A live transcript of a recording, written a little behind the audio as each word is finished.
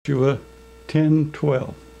Joshua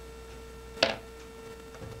 10:12. Good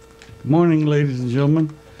morning, ladies and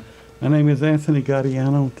gentlemen. My name is Anthony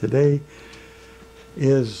Gaudiano. Today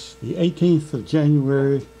is the 18th of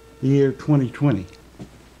January, the year 2020.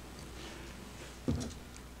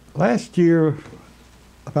 Last year,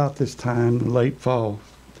 about this time, late fall,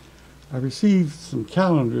 I received some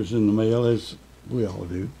calendars in the mail, as we all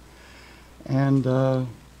do. And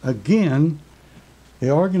again, the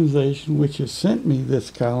organization which has sent me this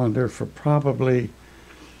calendar for probably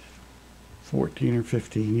 14 or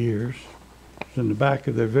 15 years, it's in the back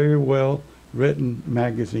of their very well written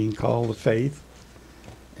magazine called The Faith.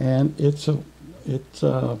 And it's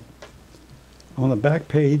on the back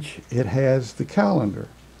page, it has the calendar.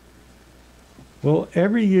 Well,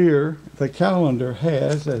 every year the calendar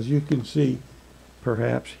has, as you can see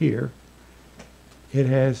perhaps here, it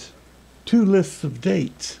has two lists of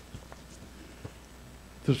dates.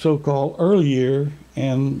 The so-called early year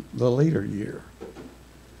and the later year.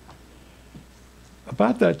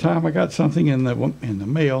 About that time, I got something in the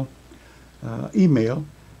mail, email,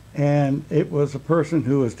 and it was a person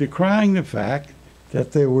who was decrying the fact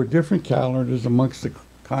that there were different calendars amongst the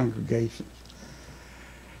congregation.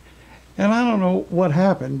 And I don't know what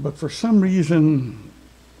happened, but for some reason,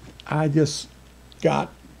 I just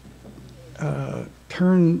got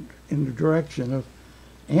turned in the direction of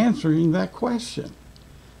answering that question.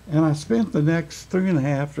 And I spent the next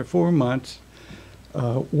 3.5 to 4 months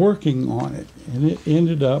working on it. And it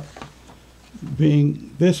ended up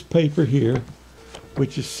being this paper here,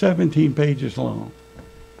 which is 17 pages long.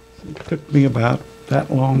 It took me about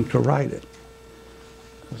that long to write it.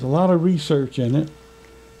 There's a lot of research in it,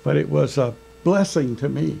 but it was a blessing to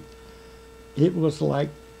me. It was like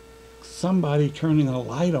somebody turning a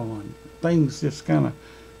light on. Things just kind of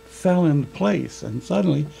fell into place, and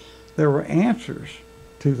suddenly there were answers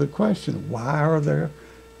to the question, why are there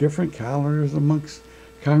different calendars amongst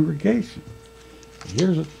congregations?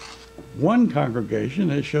 Here's one congregation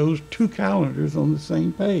that shows two calendars on the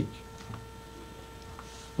same page.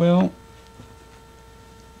 Well,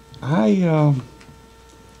 I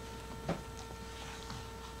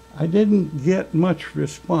didn't get much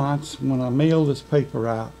response when I mailed this paper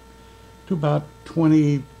out to about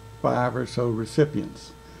 25 or so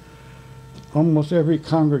recipients. Almost every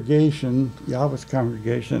congregation, Yahweh's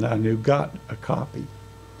congregation I knew, got a copy.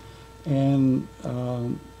 And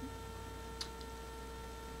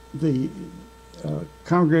the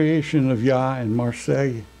congregation of Yah in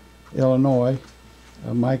Marseille, Illinois,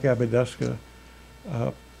 Mike Abeduska,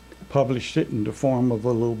 published it in the form of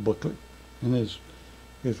a little booklet. And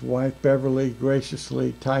his wife Beverly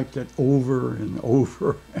graciously typed it over and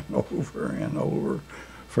over and over and over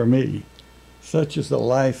for me. Such is the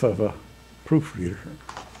life of a proofreader.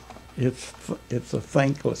 It's a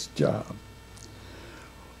thankless job.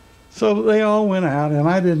 So they all went out, and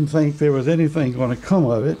I didn't think there was anything going to come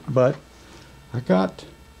of it, but I got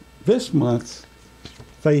this month's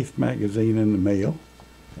Faith magazine in the mail,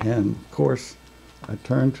 and of course I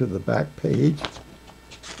turned to the back page,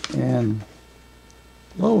 and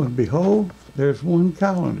lo and behold, there's one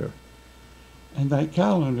calendar, and that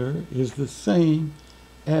calendar is the same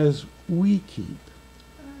as we keep.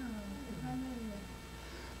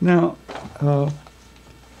 Now,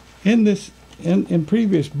 in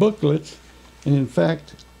previous booklets, and in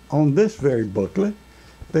fact on this very booklet,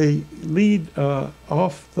 they lead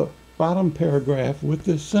off the bottom paragraph with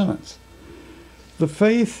this sentence: "The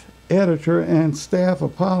Faith editor and staff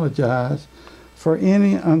apologize for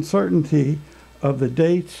any uncertainty of the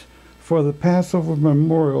dates for the Passover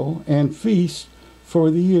memorial and feast for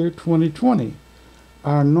the year 2020.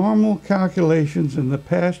 Our normal calculations in the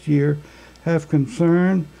past year have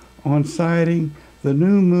concern on citing the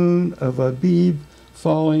new moon of Abib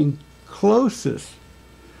falling closest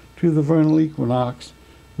to the vernal equinox,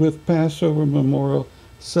 with Passover memorial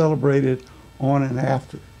celebrated on and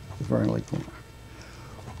after the vernal equinox."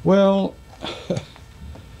 Well,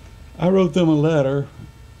 I wrote them a letter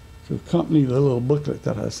to accompany the little booklet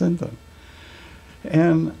that I sent them,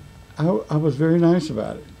 and I was very nice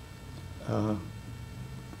about it.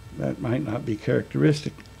 That might not be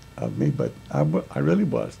characteristic of me, but I really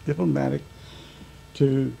was diplomatic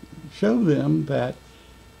to show them that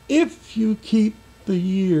if you keep the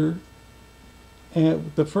year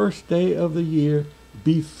at the first day of the year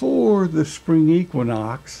before the spring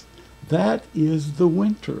equinox, that is the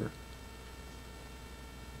winter.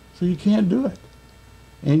 So you can't do it.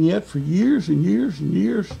 And yet for years and years and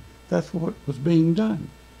years, that's what was being done.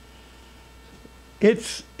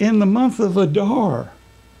 It's in the month of Adar,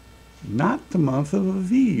 not the month of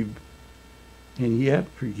Aviv. And yet,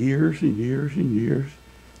 for years and years and years,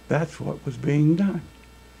 that's what was being done.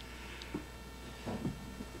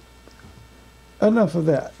 enough of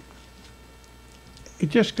that. It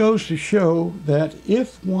just goes to show that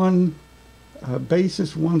if one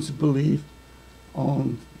bases one's belief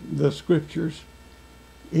on the Scriptures,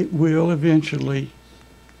 it will eventually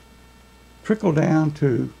trickle down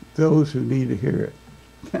to those who need to hear it.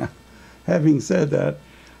 Now, having said that,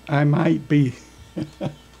 I might be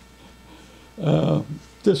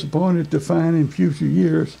disappointed to find in future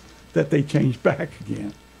years that they change back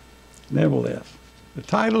again. Nevertheless, the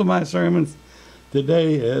title of my sermon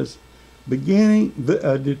today is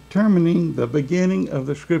Determining the Beginning of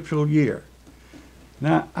the Scriptural Year.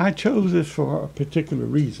 Now, I chose this for a particular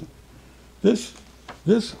reason. This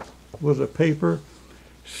was a paper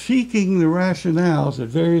seeking the rationales that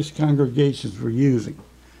various congregations were using.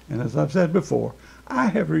 And as I've said before, I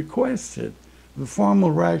have requested the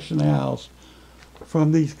formal rationales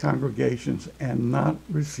from these congregations and not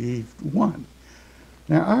received one.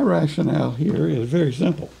 Now, our rationale here is very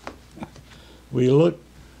simple. We look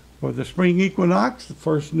for the spring equinox, the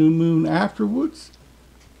first new moon afterwards.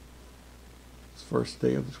 It's the first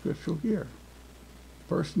day of the scriptural year.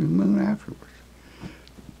 First new moon afterwards.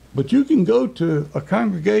 But you can go to a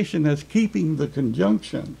congregation that's keeping the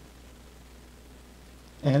conjunction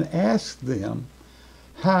and ask them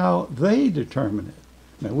how they determine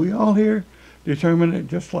it. Now, we all here determine it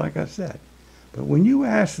just like I said. But when you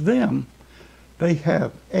ask them, they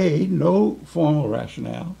have A, no formal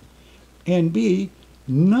rationale, and B,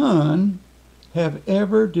 none have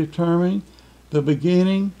ever determined the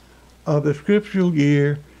beginning of the scriptural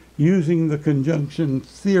year using the conjunction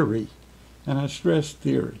theory. And I stress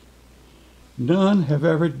theory. None have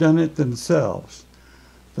ever done it themselves.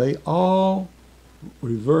 They all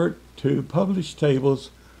revert to published tables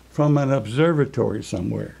from an observatory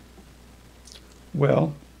somewhere.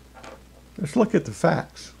 Well, let's look at the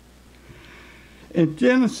facts. In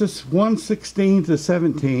Genesis 1:16 to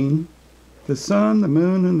 17, the sun, the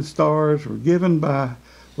moon, and the stars were given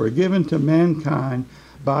to mankind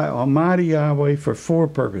by Almighty Yahweh for four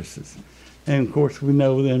purposes. And of course, we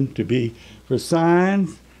know them to be for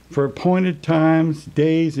signs, for appointed times,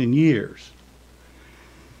 days, and years.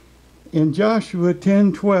 In Joshua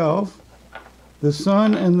 10:12, the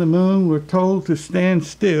sun and the moon were told to stand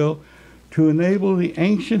still to enable the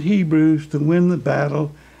ancient Hebrews to win the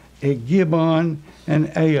battle at Gibeon and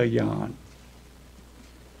Aijalon.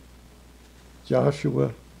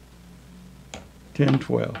 Joshua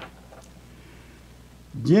 10:12.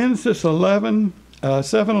 Genesis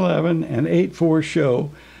 7:11 and 8:4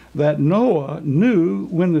 show that Noah knew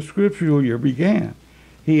when the scriptural year began.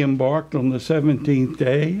 He embarked on the 17th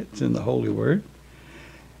day, it's in the Holy Word,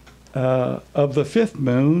 of the 5th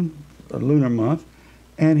moon, a lunar month,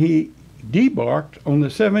 and he debarked on the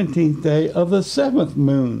 17th day of the 7th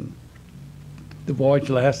moon. The voyage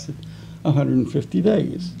lasted 150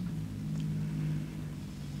 days.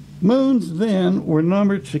 Moons then were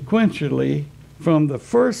numbered sequentially from the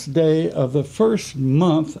first day of the first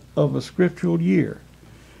month of a scriptural year.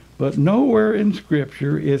 But nowhere in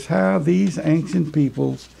Scripture is how these ancient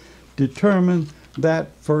peoples determined that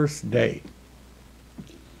first day.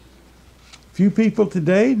 Few people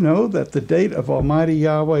today know that the date of Almighty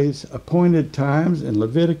Yahweh's appointed times in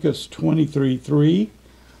Leviticus 23:3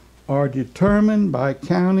 are determined by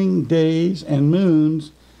counting days and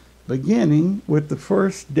moons beginning with the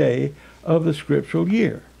first day of the scriptural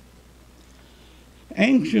year.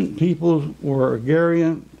 Ancient peoples were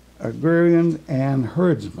agrarian and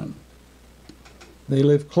herdsmen. They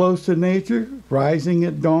lived close to nature, rising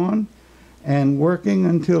at dawn and working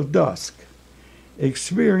until dusk.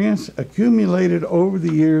 Experience accumulated over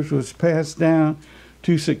the years was passed down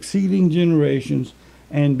to succeeding generations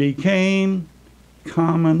and became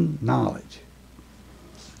common knowledge.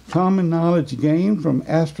 Common knowledge gained from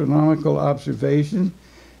astronomical observation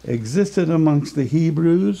existed amongst the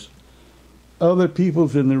Hebrews, other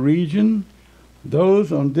peoples in the region,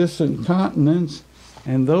 those on distant continents,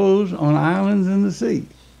 and those on islands in the sea.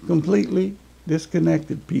 Completely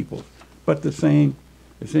disconnected people, but the same,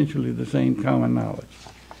 essentially the same common knowledge.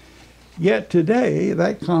 Yet today,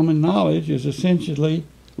 that common knowledge is essentially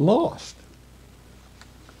lost.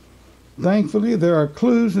 Thankfully, there are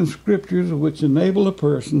clues in scriptures which enable a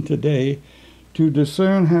person today to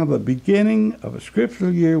discern how the beginning of a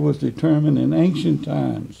scriptural year was determined in ancient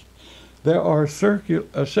times. There are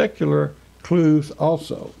secular clues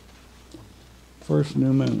also. First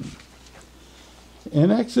new moon.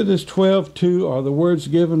 In Exodus 12:2 are the words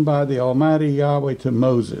given by the Almighty Yahweh to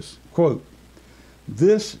Moses. Quote,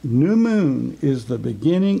 "This new moon is the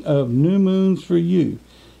beginning of new moons for you.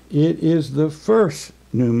 It is the first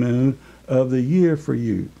new moon of the year for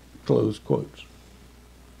you." Close quotes.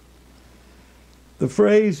 The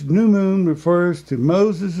phrase new moon refers to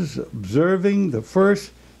Moses observing the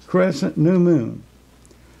first crescent new moon.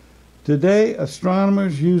 Today,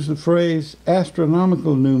 astronomers use the phrase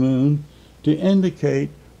astronomical new moon to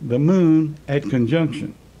indicate the moon at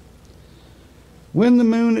conjunction. When the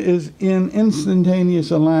moon is in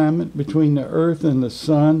instantaneous alignment between the earth and the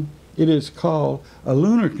sun, it is called a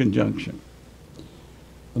lunar conjunction.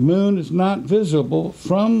 The moon is not visible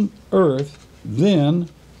from earth then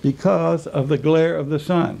because of the glare of the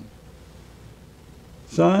sun.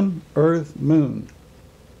 Sun, earth, moon.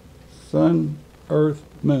 Sun, earth,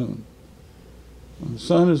 moon. When the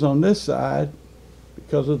sun is on this side,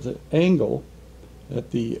 because of the angle that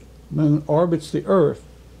the moon orbits the earth,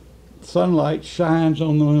 sunlight shines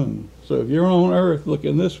on the moon. So if you're on earth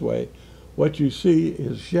looking this way, what you see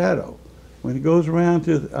is shadow. When it goes around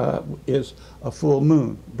to is a full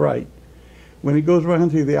moon, bright. When it goes around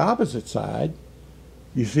to the opposite side,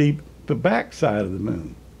 you see the back side of the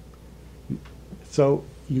moon. So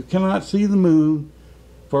you cannot see the moon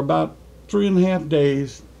for about 3.5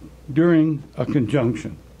 days during a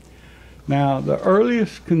conjunction. Now, the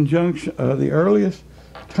earliest conjunction, the earliest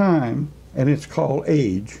time, and it's called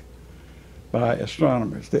age by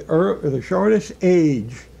astronomers. The shortest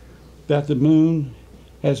age that the moon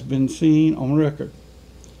has been seen on record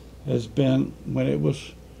has been when it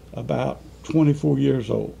was about 24 years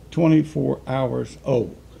old, 24 hours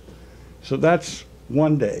old. So that's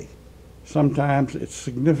 1 day. Sometimes it's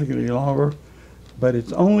significantly longer, but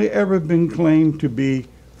it's only ever been claimed to be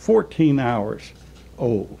 14 hours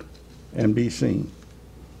old and be seen.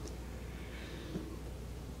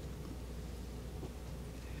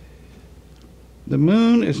 The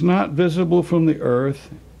moon is not visible from the earth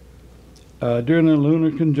during a lunar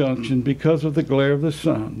conjunction because of the glare of the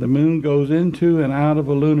sun. The moon goes into and out of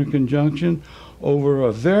a lunar conjunction over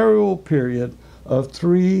a variable period of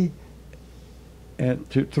 1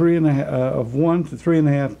 to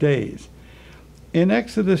 3.5 days. In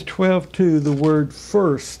Exodus 12:2, the word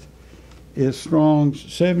first is Strong's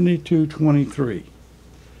 7223.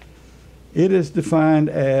 It is defined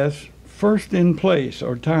as first in place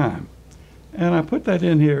or time. And I put that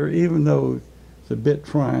in here even though it's a bit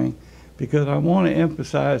trying, because I want to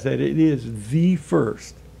emphasize that it is the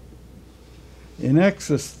first. In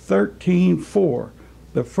Exodus 13:4,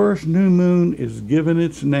 the first new moon is given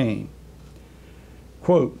its name.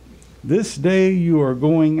 Quote, "This day you are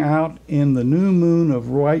going out in the new moon of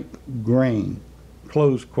ripe grain."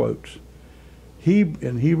 Close quotes.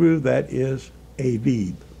 In Hebrew, that is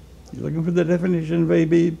Abib. You looking for the definition of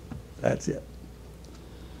Abib? That's it.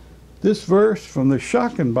 This verse from the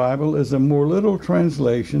Shocking Bible is a more literal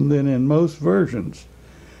translation than in most versions.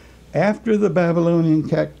 After the Babylonian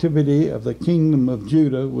captivity of the kingdom of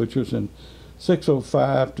Judah, which was in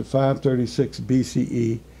 605 to 536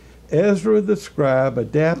 BCE, Ezra the scribe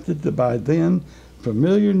adapted the by then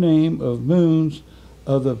familiar name of moons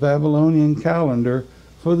of the Babylonian calendar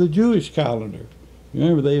for the Jewish calendar.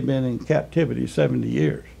 Remember, they've been in captivity 70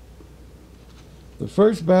 years. The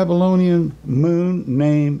first Babylonian moon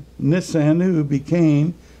named Nisanu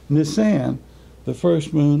became Nisan, the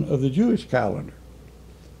first moon of the Jewish calendar.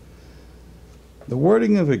 The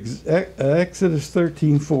wording of Exodus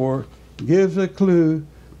 13:4 gives a clue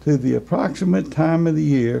to the approximate time of the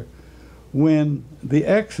year when the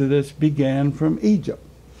Exodus began from Egypt.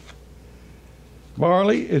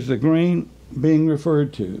 Barley is the grain being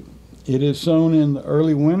referred to. It is sown in the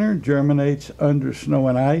early winter, germinates under snow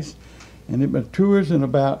and ice, and it matures in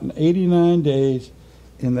about 89 days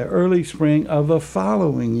in the early spring of the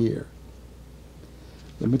following year.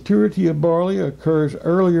 The maturity of barley occurs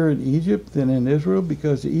earlier in Egypt than in Israel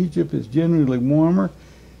because Egypt is generally warmer,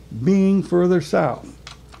 being further south.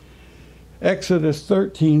 Exodus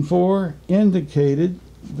 13:4 indicated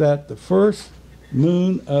that the first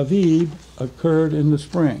moon of Eve occurred in the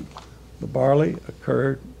spring. The barley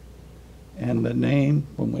occurred, and the name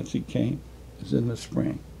from whence it came is in the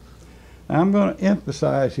spring. Now, I'm going to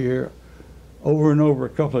emphasize here over and over a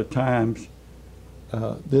couple of times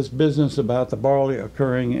this business about the barley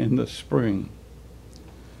occurring in the spring.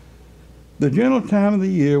 The general time of the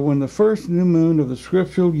year when the first new moon of the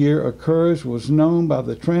scriptural year occurs was known by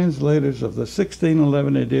the translators of the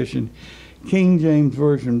 1611 edition King James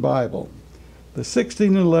Version Bible. The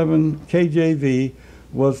 1611 KJV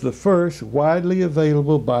was the first widely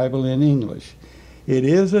available Bible in English. It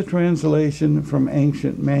is a translation from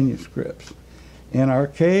ancient manuscripts. In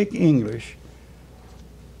archaic English,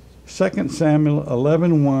 2 Samuel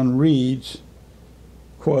 11:1 reads,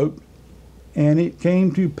 quote, "And it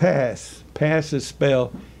came to pass," pass is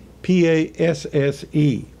spelled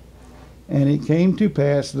P-A-S-S-E, "and it came to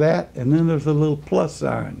pass that," and then there's a little plus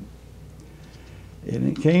sign, And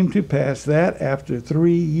it came to pass that after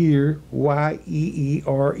 3 year,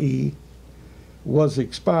 Y-E-E-R-E, was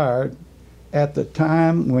expired, at the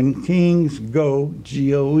time when kings go,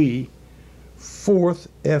 G-O-E, forth,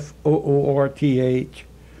 F-O-O-R-T-H,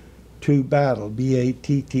 to battle,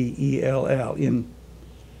 B-A-T-T-E-L-L, in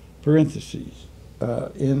parentheses,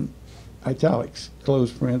 in italics,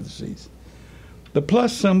 close parentheses. The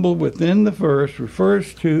plus symbol within the verse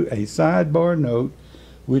refers to a sidebar note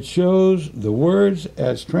which shows the words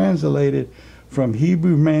as translated from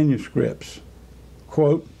Hebrew manuscripts.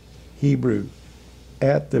 Quote, Hebrew,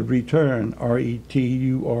 at the return,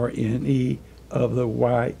 R-E-T-U-R-N-E, of the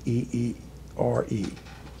Y-E-E-R-E.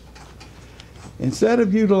 Instead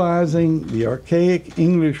of utilizing the archaic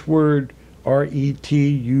English word R-E-T-U-R-N-E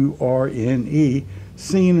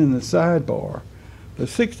seen in the sidebar, the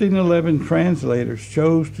 1611 translators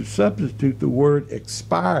chose to substitute the word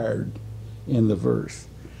expired in the verse.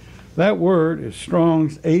 That word is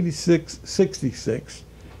Strong's 8666,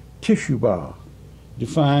 teshubah,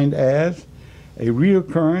 defined as a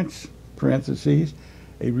reoccurrence, parentheses,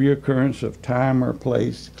 a reoccurrence of time or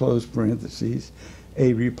place, close parentheses,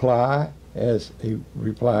 a reply, as a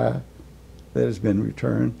reply that has been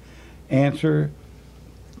returned, answer,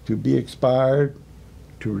 to be expired,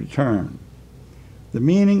 to return. The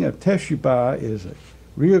meaning of teshubah is a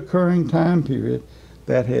reoccurring time period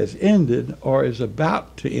that has ended or is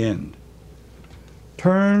about to end.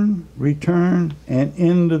 Turn, return, and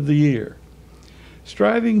end of the year.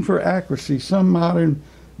 Striving for accuracy, some modern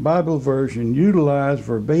Bible versions utilize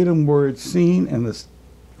verbatim words seen in the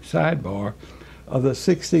sidebar of the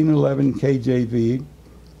 1611 KJV,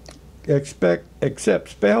 except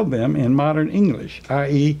spell them in modern English,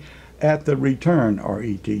 i.e., at the return,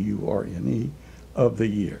 R-E-T-U-R-N-E, of the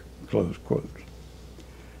year, close quotes.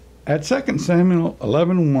 At 2 Samuel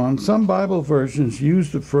 11:1, some Bible versions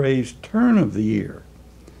use the phrase turn of the year.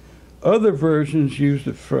 Other versions use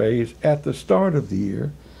the phrase at the start of the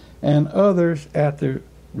year, and others at the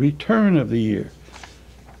return of the year.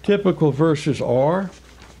 Typical verses are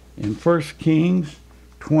in 1 Kings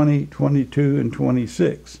 20, 22, and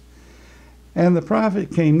 26. And the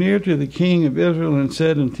prophet came near to the king of Israel and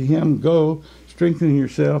said unto him, Go, strengthen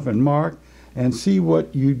yourself, and mark, and see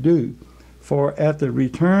what you do. For at the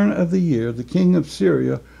return of the year, the king of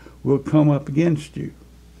Syria will come up against you.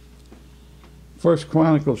 1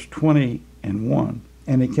 Chronicles 20:1.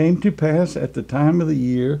 And it came to pass at the time of the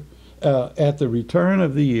year, at the return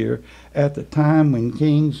of the year, at the time when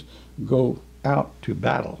kings go out to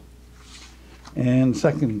battle. And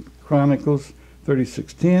 2 Chronicles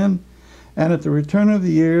 36:10. And at the return of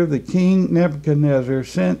the year, the king Nebuchadnezzar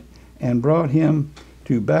sent and brought him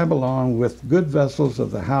to Babylon with good vessels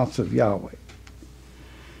of the house of Yahweh.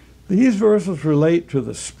 These verses relate to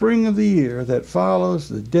the spring of the year that follows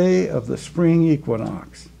the day of the spring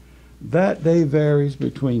equinox. That day varies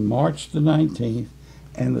between March the 19th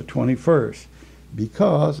and the 21st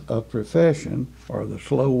because of precession, or the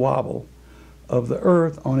slow wobble, of the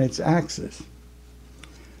earth on its axis.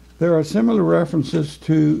 There are similar references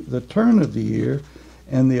to the turn of the year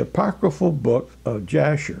in the apocryphal book of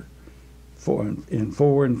Jasher, in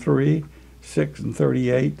 4 and 3, 6 and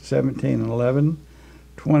 38, 17 and 11,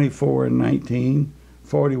 24 and 19,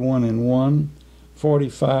 41 and 1,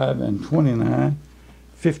 45 and 29,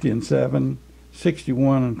 50 and 7,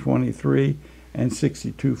 61 and 23, and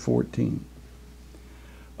 62:14.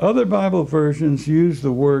 Other Bible versions use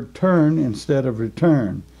the word turn instead of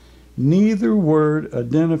return. Neither word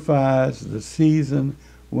identifies the season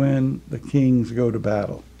when the kings go to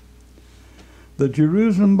battle. The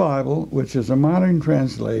Jerusalem Bible, which is a modern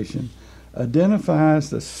translation, identifies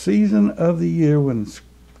the season of the year when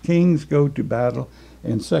kings go to battle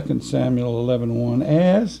in 2 Samuel 11:1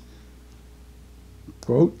 as,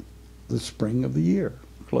 quote, the spring of the year,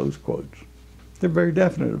 close quotes. They're very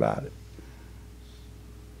definite about it.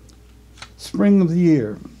 Spring of the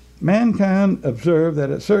year. Mankind observed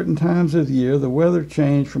that at certain times of the year the weather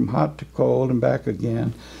changed from hot to cold and back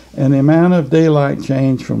again, and the amount of daylight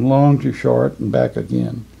changed from long to short and back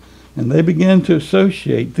again. And they began to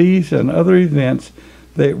associate these and other events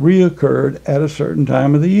that reoccurred at a certain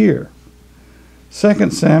time of the year.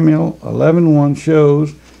 2 Samuel 11:1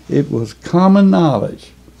 shows it was common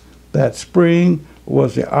knowledge that spring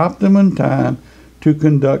was the optimum time to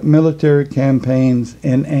conduct military campaigns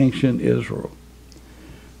in ancient Israel.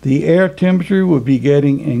 The air temperature would be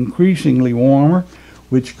getting increasingly warmer,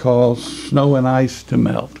 which caused snow and ice to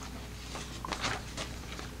melt.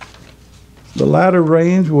 The latter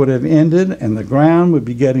rains would have ended, and the ground would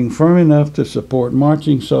be getting firm enough to support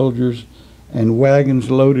marching soldiers and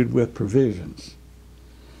wagons loaded with provisions.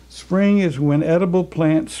 Spring is when edible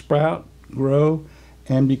plants sprout, grow,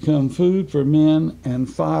 and become food for men and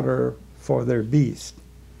fodder for their beasts.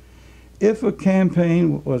 If a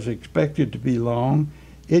campaign was expected to be long,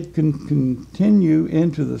 it can continue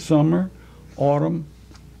into the summer, autumn,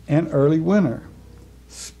 and early winter.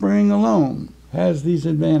 Spring alone has these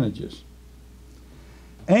advantages.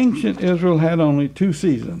 Ancient Israel had only 2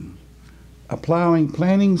 seasons, a plowing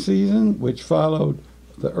planting season, which followed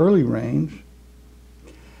the early rains,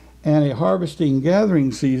 and a harvesting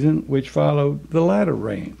gathering season, which followed the latter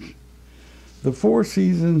rains. The 4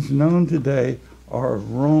 seasons known today are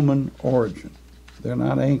of Roman origin. They're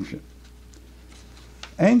not ancient.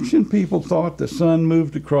 Ancient people thought the sun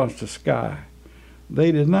moved across the sky.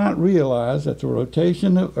 They did not realize that the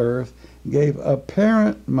rotation of Earth gave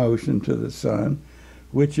apparent motion to the sun,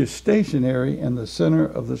 which is stationary in the center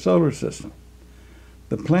of the solar system.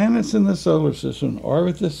 The planets in the solar system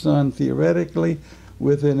orbit the sun theoretically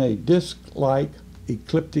within a disk-like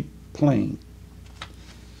ecliptic plane.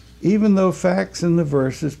 Even though facts in the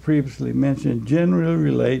verses previously mentioned generally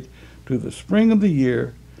relate to the spring of the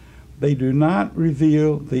year, they do not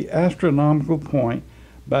reveal the astronomical point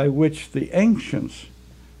by which the ancients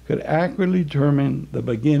could accurately determine the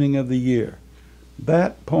beginning of the year.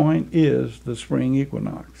 That point is the spring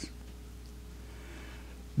equinox.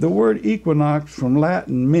 The word equinox from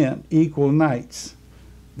Latin meant equal nights.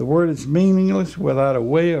 The word is meaningless without a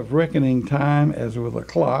way of reckoning time as with a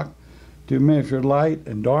clock to measure light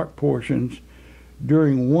and dark portions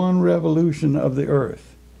during one revolution of the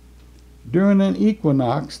earth. During an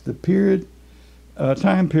equinox, the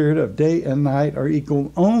time period of day and night are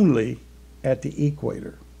equal only at the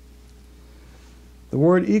equator. The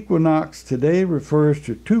word equinox today refers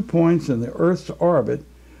to 2 points in the Earth's orbit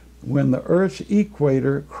when the Earth's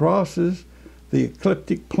equator crosses the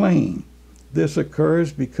ecliptic plane. This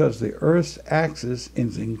occurs because the Earth's axis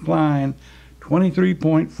is inclined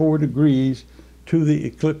 23.4 degrees to the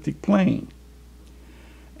ecliptic plane,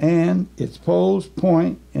 and its poles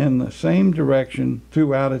point in the same direction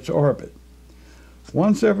throughout its orbit.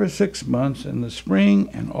 Once every 6 months in the spring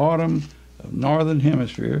and autumn of northern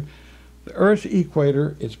hemisphere, the Earth's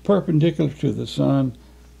equator is perpendicular to the sun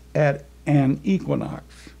at an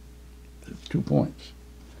equinox. 2 points.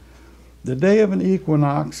 The day of an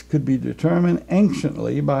equinox could be determined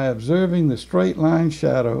anciently by observing the straight line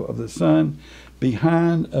shadow of the sun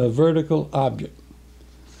behind a vertical object.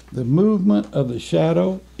 The movement of the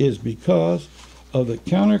shadow is because of the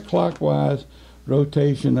counterclockwise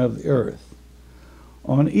rotation of the Earth.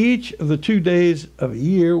 On each of the 2 days of a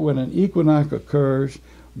year when an equinox occurs,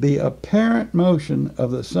 the apparent motion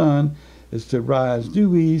of the sun is to rise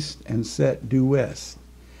due east and set due west.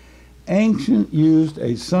 Ancient used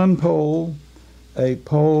a sun pole, a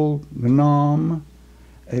pole gnome,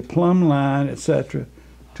 a plumb line, etc.,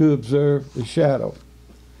 to observe the shadow.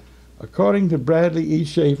 According to Bradley E.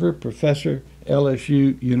 Schaefer, professor,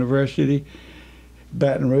 LSU University,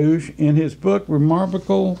 Baton Rouge, in his book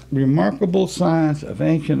Remarkable Science of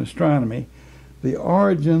Ancient Astronomy, the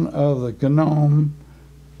origin of the gnome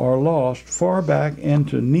are lost far back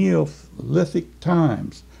into Neolithic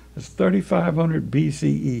times, as 3500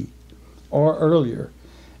 BCE or earlier,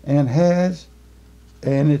 and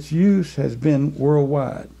its use has been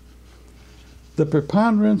worldwide. The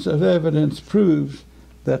preponderance of evidence proves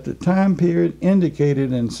that the time period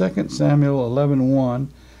indicated in 2 Samuel 11:1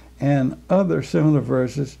 and other similar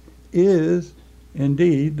verses is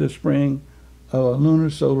indeed the spring of a lunar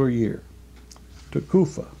solar year,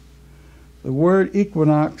 Tekufa. The word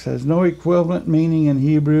equinox has no equivalent meaning in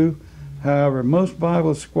Hebrew. However, most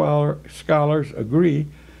Bible scholars agree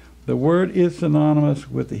the word is synonymous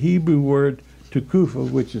with the Hebrew word Tekufa,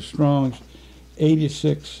 which is Strong's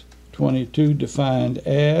 86:22, defined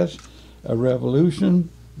as a revolution,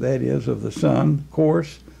 that is, of the sun,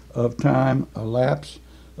 course of time, a lapse,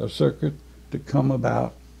 a circuit to come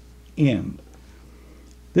about, end.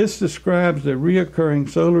 This describes the reoccurring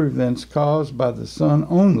solar events caused by the sun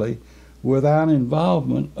only, without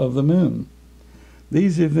involvement of the moon.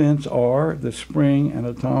 These events are the spring and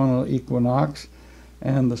autumnal equinox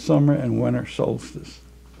and the summer and winter solstice.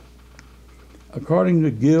 According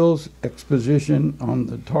to Gill's exposition on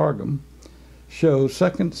the Targum, shows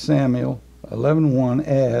 2 Samuel 11:1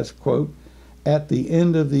 as, quote, at the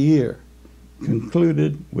end of the year,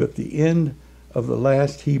 concluded with the end of the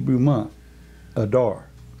last Hebrew month, Adar.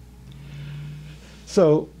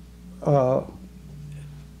 So,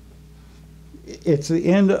 it's the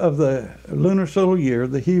end of the lunar solar year,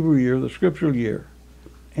 the Hebrew year, the scriptural year,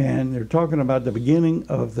 and they're talking about the beginning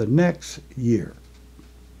of the next year.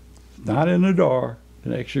 Not in Adar,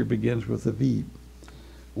 the next year begins with the Aviv,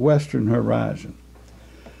 western horizon.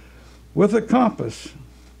 With a compass,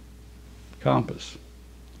 compass.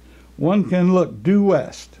 One can look due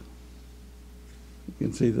west. You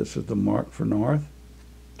can see this is the mark for north.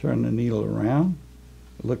 Turn the needle around,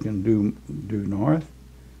 looking due north.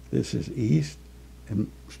 This is east,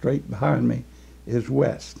 and straight behind me is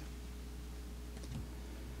west.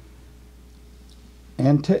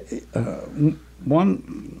 And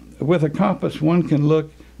with a compass, one can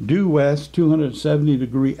look due west, 270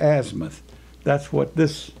 degree azimuth. That's what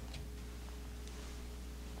this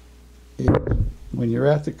is. When you're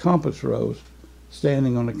at the compass rose,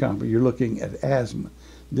 standing on the compass, you're looking at azimuth.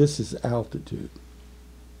 This is altitude.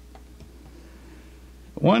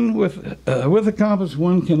 With a compass,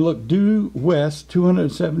 one can look due west,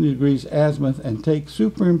 270 degrees azimuth, and take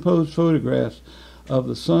superimposed photographs of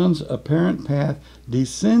the sun's apparent path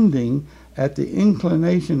descending at the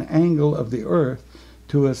inclination angle of the earth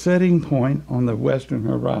to a setting point on the western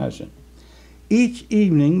horizon. Each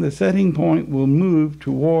evening, the setting point will move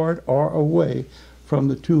toward or away from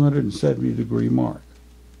the 270 degree mark.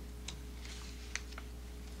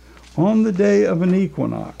 On the day of an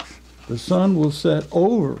equinox, the sun will set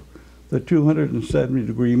over the 270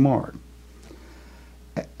 degree mark.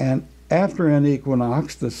 And after an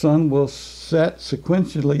equinox, the sun will set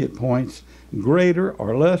sequentially at points greater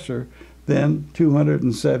or lesser than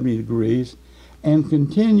 270 degrees and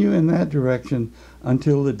continue in that direction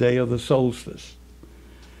until the day of the solstice.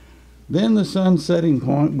 Then the sun's setting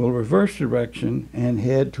point will reverse direction and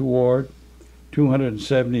head toward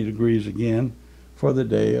 270 degrees again for the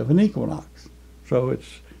day of an equinox. So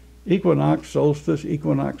it's equinox, solstice,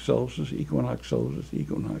 equinox, solstice, equinox, solstice,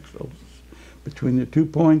 equinox, solstice. Between the 2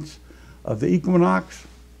 points of the equinox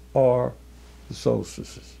or the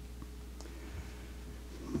solstices.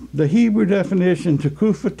 The Hebrew definition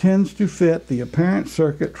Tekufa tends to fit the apparent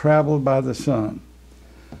circuit traveled by the sun.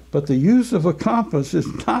 But the use of a compass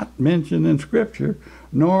is not mentioned in Scripture,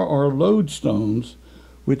 nor are lodestones,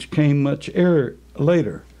 which came much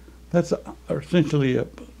later. That's essentially a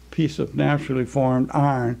piece of naturally formed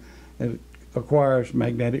iron. It acquires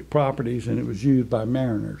magnetic properties, and it was used by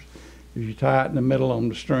mariners. If you tie it in the middle on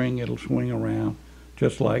the string, it'll swing around,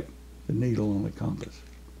 just like the needle on the compass.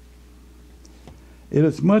 It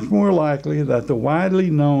is much more likely that the widely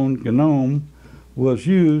known gnome was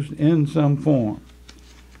used in some form.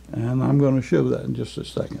 And I'm going to show that in just a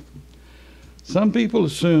second. Some people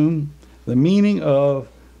assume the meaning of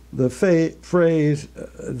the phrase,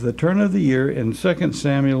 the turn of the year, in 2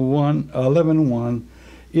 Samuel 11:1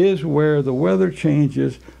 is where the weather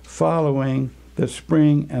changes following the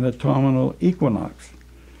spring and autumnal equinox.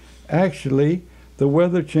 Actually, the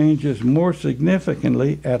weather changes more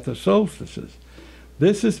significantly at the solstices.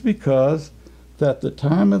 This is because that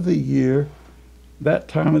time of the year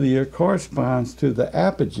corresponds to the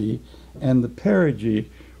apogee and the perigee,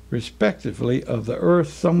 respectively, of the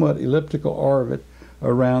Earth's somewhat elliptical orbit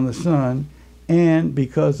around the sun, and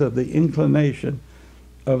because of the inclination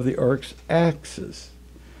of the Earth's axis.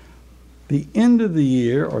 The end of the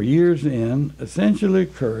year, or year's end, essentially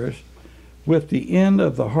occurs with the end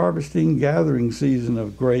of the harvesting gathering season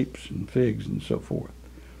of grapes and figs and so forth.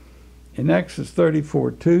 In Exodus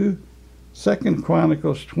 34:2, 2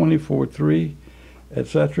 Chronicles 24:3,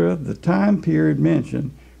 etc., the time period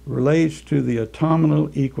mentioned relates to the autumnal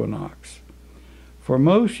equinox. For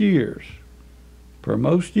most years,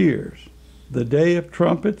 the Day of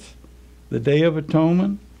Trumpets, the Day of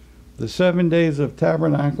Atonement, the 7 days of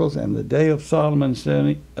Tabernacles, and the Day of Solomon's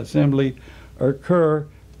Assembly occur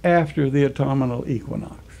after the autumnal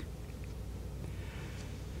equinox.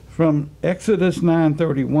 From Exodus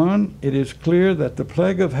 9:31, it is clear that the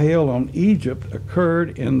plague of hail on Egypt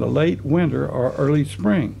occurred in the late winter or early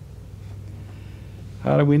spring.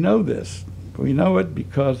 How do we know this? We know it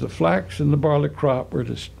because the flax and the barley crop were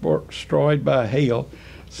destroyed by hail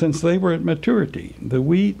since they were at maturity. The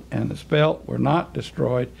wheat and the spelt were not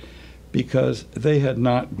destroyed because they had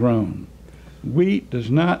not grown. Wheat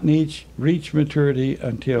does not reach maturity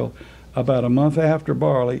until about a month after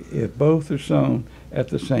barley if both are sown at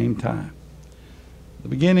the same time. The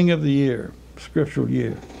beginning of the year, scriptural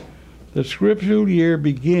year. The scriptural year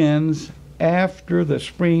begins after the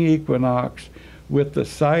spring equinox with the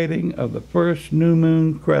sighting of the first new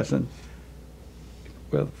moon crescent,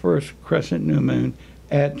 new moon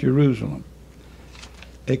at Jerusalem.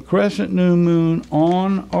 A crescent new moon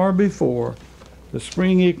on or before the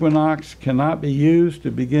spring equinox cannot be used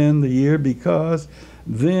to begin the year because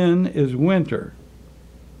then is winter,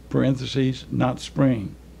 parentheses, not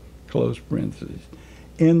spring, close parentheses.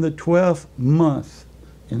 In the 12th month,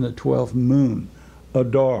 in the 12th moon,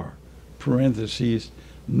 Adar, parentheses,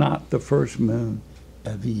 not the first moon,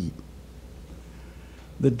 Aviv.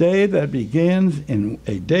 The day that begins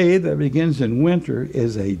in winter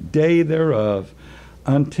is a day thereof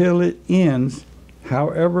until it ends,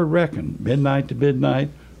 however reckoned, midnight to midnight,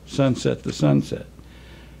 sunset to sunset.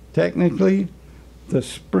 Technically, the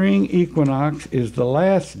spring equinox is the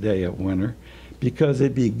last day of winter because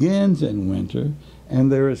it begins in winter,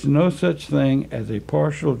 and there is no such thing as a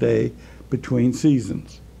partial day between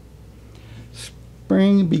seasons.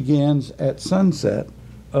 Spring begins at sunset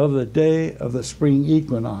of the day of the spring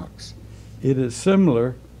equinox. It is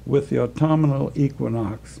similar with the autumnal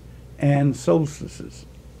equinox and solstices.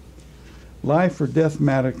 Life or death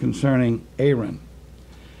matter concerning Aaron.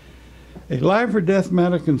 A life or death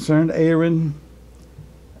matter concerned Aaron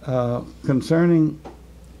concerning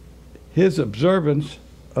his observance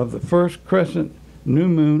of the first crescent new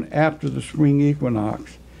moon after the spring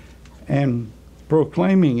equinox and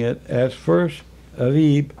proclaiming it as first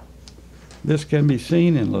Abib. This can be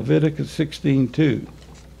seen in Leviticus 16:2.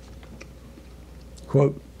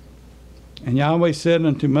 Quote, "And Yahweh said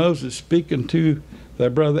unto Moses, Speak unto thy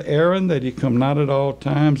brother Aaron, that he come not at all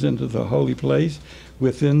times into the holy place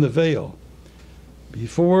within the veil,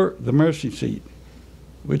 before the mercy seat,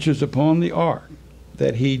 which is upon the ark,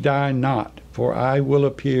 that he die not, for I will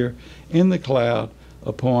appear in the cloud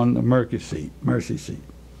upon the mercy seat."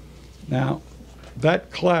 Now,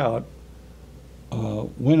 that cloud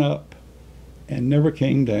went up and never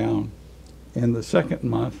came down in the second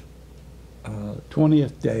month,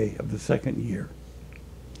 20th day of the second year.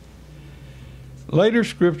 Later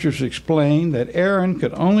scriptures explain that Aaron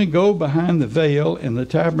could only go behind the veil in the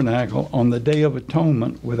tabernacle on the Day of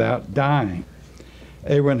Atonement without dying.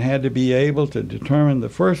 Aaron had to be able to determine the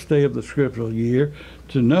first day of the scriptural year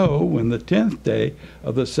to know when the 10th day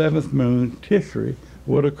of the seventh moon, Tishri,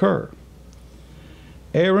 would occur.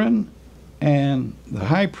 Aaron and the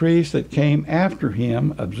high priest that came after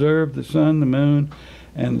him observed the sun, the moon,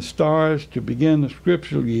 and the stars to begin the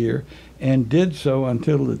scriptural year, and did so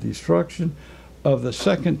until the destruction of the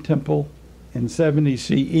second temple in 70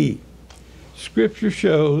 CE. Scripture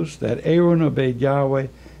shows that Aaron obeyed Yahweh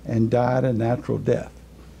and died a natural death.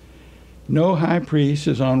 No high priest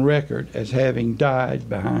is on record as having died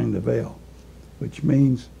behind the veil, which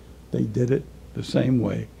means they did it the same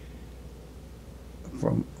way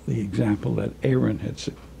from the example that Aaron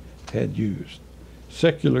had used.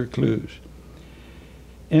 Secular clues.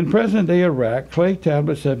 In present-day Iraq, clay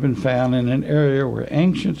tablets have been found in an area where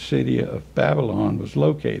ancient city of Babylon was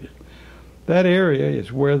located. That area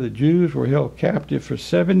is where the Jews were held captive for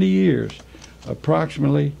 70 years,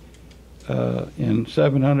 approximately in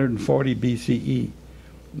 740 BCE.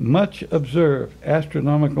 Much observed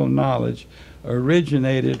astronomical knowledge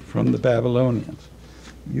originated from the Babylonians.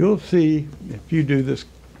 You'll see, if you do this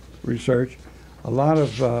research, a lot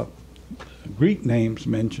of Greek names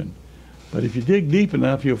mentioned. But if you dig deep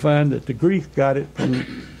enough, you'll find that the Greeks got it from the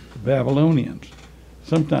Babylonians.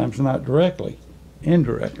 Sometimes not directly,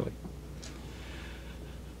 indirectly.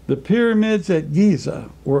 The pyramids at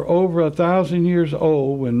Giza were over 1,000 years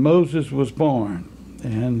old when Moses was born,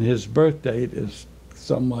 and his birth date is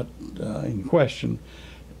somewhat in question,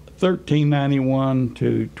 1391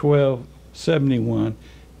 to 1271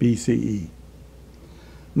 BCE.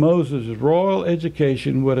 Moses' royal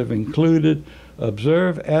education would have included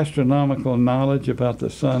observe astronomical knowledge about the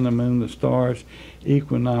sun, the moon, the stars,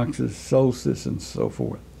 equinoxes, solstice, and so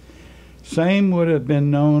forth. Same would have been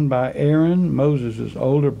known by Aaron, Moses'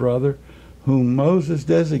 older brother, whom Moses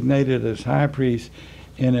designated as high priest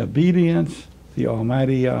in obedience to the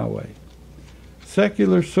Almighty Yahweh.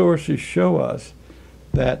 Secular sources show us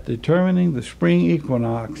that determining the spring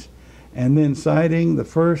equinox and then citing the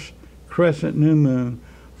first crescent new moon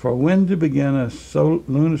for when to begin a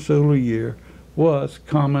lunisolar year was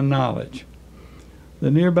common knowledge. The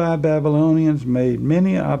nearby Babylonians made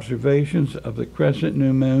many observations of the crescent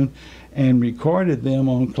new moon and recorded them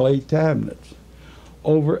on clay tablets.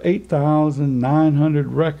 Over 8,900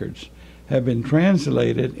 records have been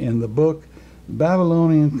translated in the book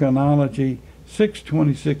Babylonian Chronology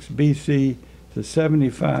 626 BC to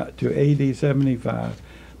AD 75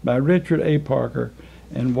 by Richard A. Parker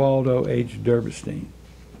and Waldo H. Durbestein.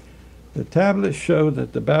 The tablets show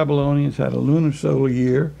that the Babylonians had a lunisolar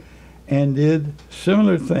year and did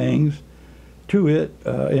similar things to it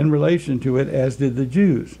in relation to it as did the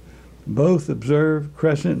Jews. Both observed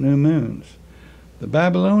crescent new moons. The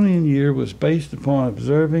Babylonian year was based upon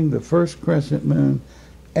observing the first crescent moon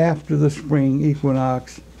after the spring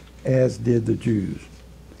equinox, as did the Jews.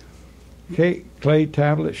 Clay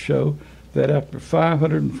tablets show that after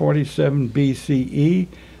 547 BCE,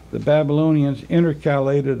 the Babylonians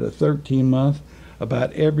intercalated a 13-month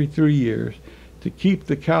about every 3 years to keep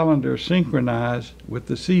the calendar synchronized with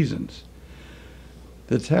the seasons.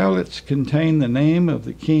 The tablets contain the name of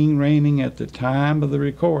the king reigning at the time of the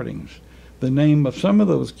recordings. The name of some of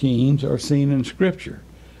those kings are seen in Scripture.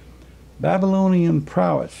 Babylonian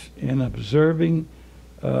prowess in observed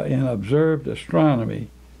astronomy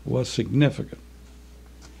was significant.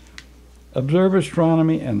 Observe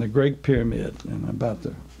astronomy and the Great Pyramid, and I'm about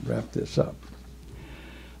to wrap this up.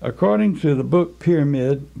 According to the book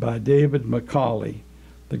Pyramid by David Macaulay,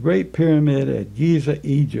 the Great Pyramid at Giza,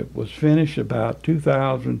 Egypt, was finished about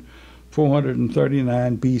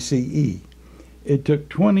 2439 BCE. It took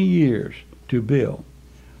 20 years to build.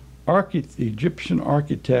 Egyptian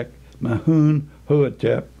architect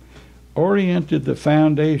Mahun-Hotep oriented the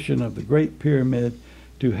foundation of the Great Pyramid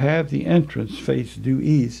to have the entrance face due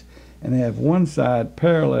east and have one side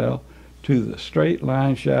parallel to the straight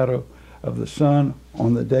line shadow of the sun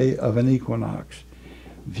on the day of an equinox.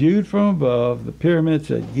 Viewed from above, the pyramids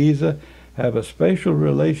at Giza have a spatial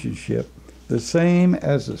relationship the same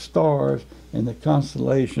as the stars in the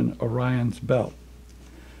constellation Orion's Belt.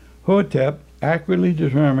 Hotep accurately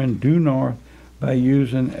determined due north by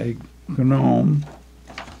using a gnome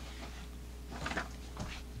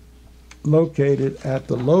located at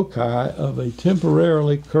the loci of a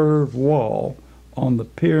temporarily curved wall on the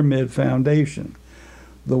pyramid foundation.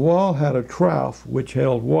 The wall had a trough which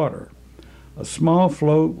held water. A small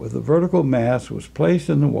float with a vertical mass was placed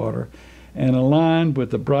in the water and aligned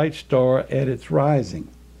with the bright star at its rising.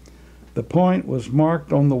 The point was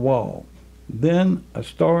marked on the wall. Then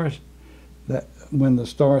when the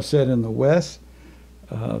star set in the west,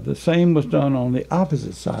 the same was done on the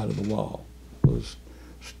opposite side of the wall. It was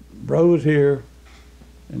rose here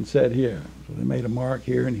and set here. So they made a mark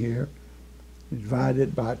here and here. They divided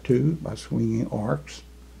it by two by swinging arcs.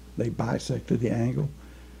 They bisected the angle,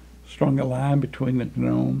 strung a line between the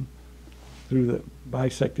gnome through the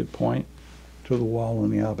bisected point to the wall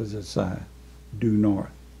on the opposite side, due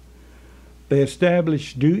north. They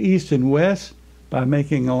established due east and west by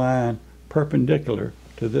making a line perpendicular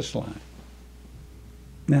to this line.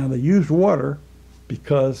 Now they used water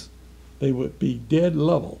because they would be dead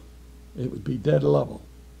level. It would be dead level.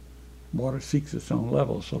 Water seeks its own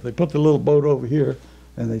level. So they put the little boat over here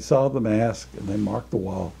and they saw the mast and they marked the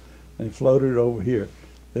wall and they floated it over here.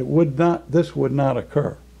 This would not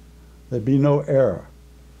occur. There'd be no error.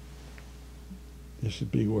 This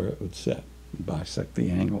would be where it would set, bisect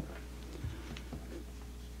the angle.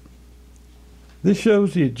 This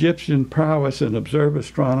shows the Egyptian prowess in observed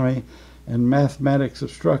astronomy and mathematics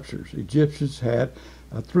of structures. Egyptians had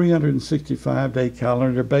a 365-day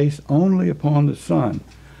calendar based only upon the sun.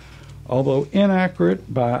 Although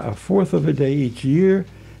inaccurate by a fourth of a day each year,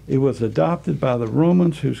 it was adopted by the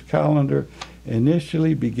Romans, whose calendar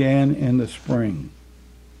initially began in the spring.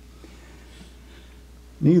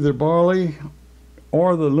 Neither barley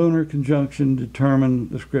or the lunar conjunction determined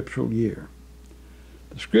the scriptural year.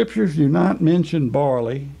 The scriptures do not mention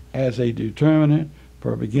barley as a determinant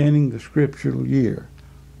for beginning the scriptural year,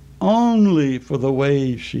 only for the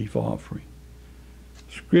wave sheaf offering.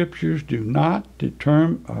 Scriptures do not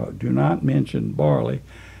mention barley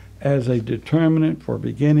as a determinant for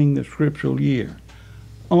beginning the scriptural year,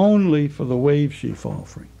 only for the wave sheaf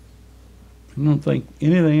offering. I don't think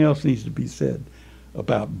anything else needs to be said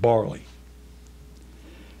about barley.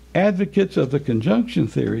 Advocates of the conjunction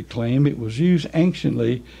theory claim it was used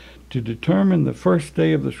anciently to determine the first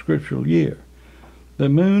day of the scriptural year. The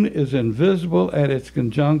moon is invisible at its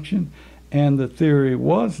conjunction, and the theory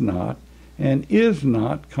was not and is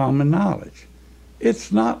not common knowledge.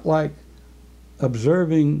 It's not like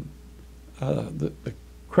observing the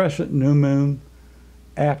crescent new moon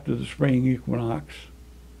after the spring equinox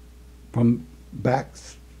from back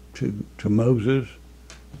to Moses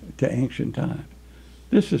to ancient times.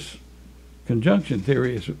 This is conjunction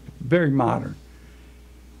theory is very modern.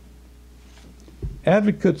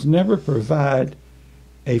 Advocates never provide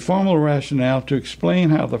a formal rationale to explain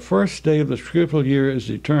how the first day of the scriptural year is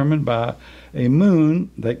determined by a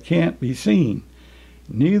moon that can't be seen.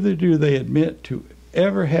 Neither do they admit to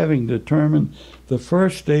ever having determined the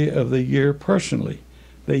first day of the year personally.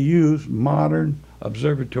 They use modern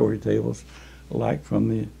observatory tables like from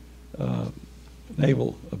the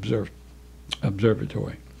Naval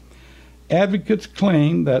Observatory. Advocates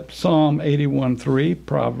claim that Psalm 81:3,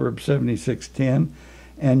 Proverbs 76:10,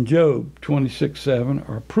 and Job 26:7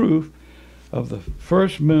 are proof of the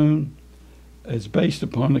first moon is based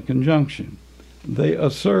upon the conjunction. They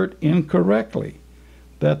assert incorrectly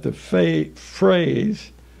that the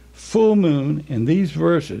phrase full moon in these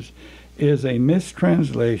verses is a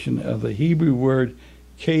mistranslation of the Hebrew word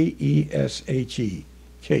Keshe,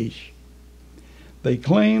 kesh. They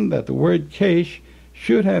claim that the word Kesh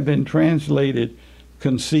should have been translated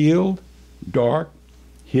concealed, dark,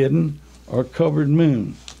 hidden, or covered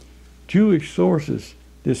moon. Jewish sources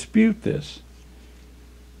dispute this.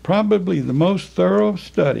 Probably the most thorough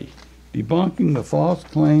study debunking the false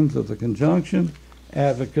claims of the conjunction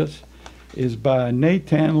advocates is by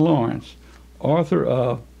Nathan Lawrence, author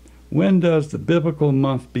of When Does the Biblical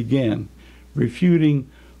Month Begin?, refuting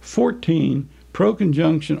 14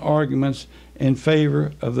 pro-conjunction arguments in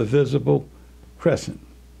favor of the visible crescent.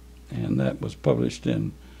 And that was published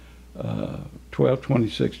in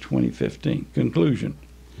 12/26/2015. Conclusion.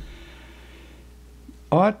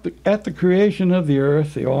 At the creation of the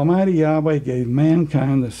earth, the Almighty Yahweh gave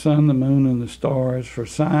mankind the sun, the moon, and the stars for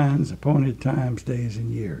signs, appointed times, days,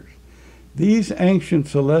 and years. These ancient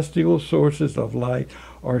celestial sources of light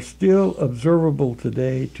are still observable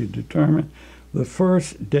today to determine the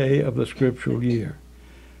first day of the scriptural year,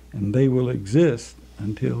 and they will exist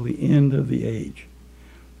until the end of the age.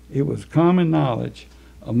 It was common knowledge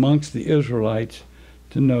amongst the Israelites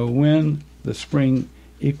to know when the spring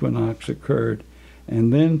equinox occurred,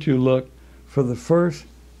 and then to look for the first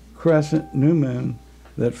crescent new moon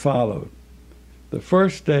that followed. The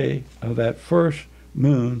first day of that first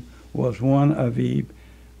moon was one Aviv,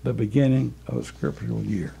 the beginning of a scriptural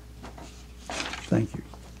year. Thank you.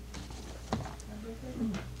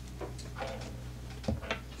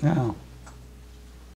 Now,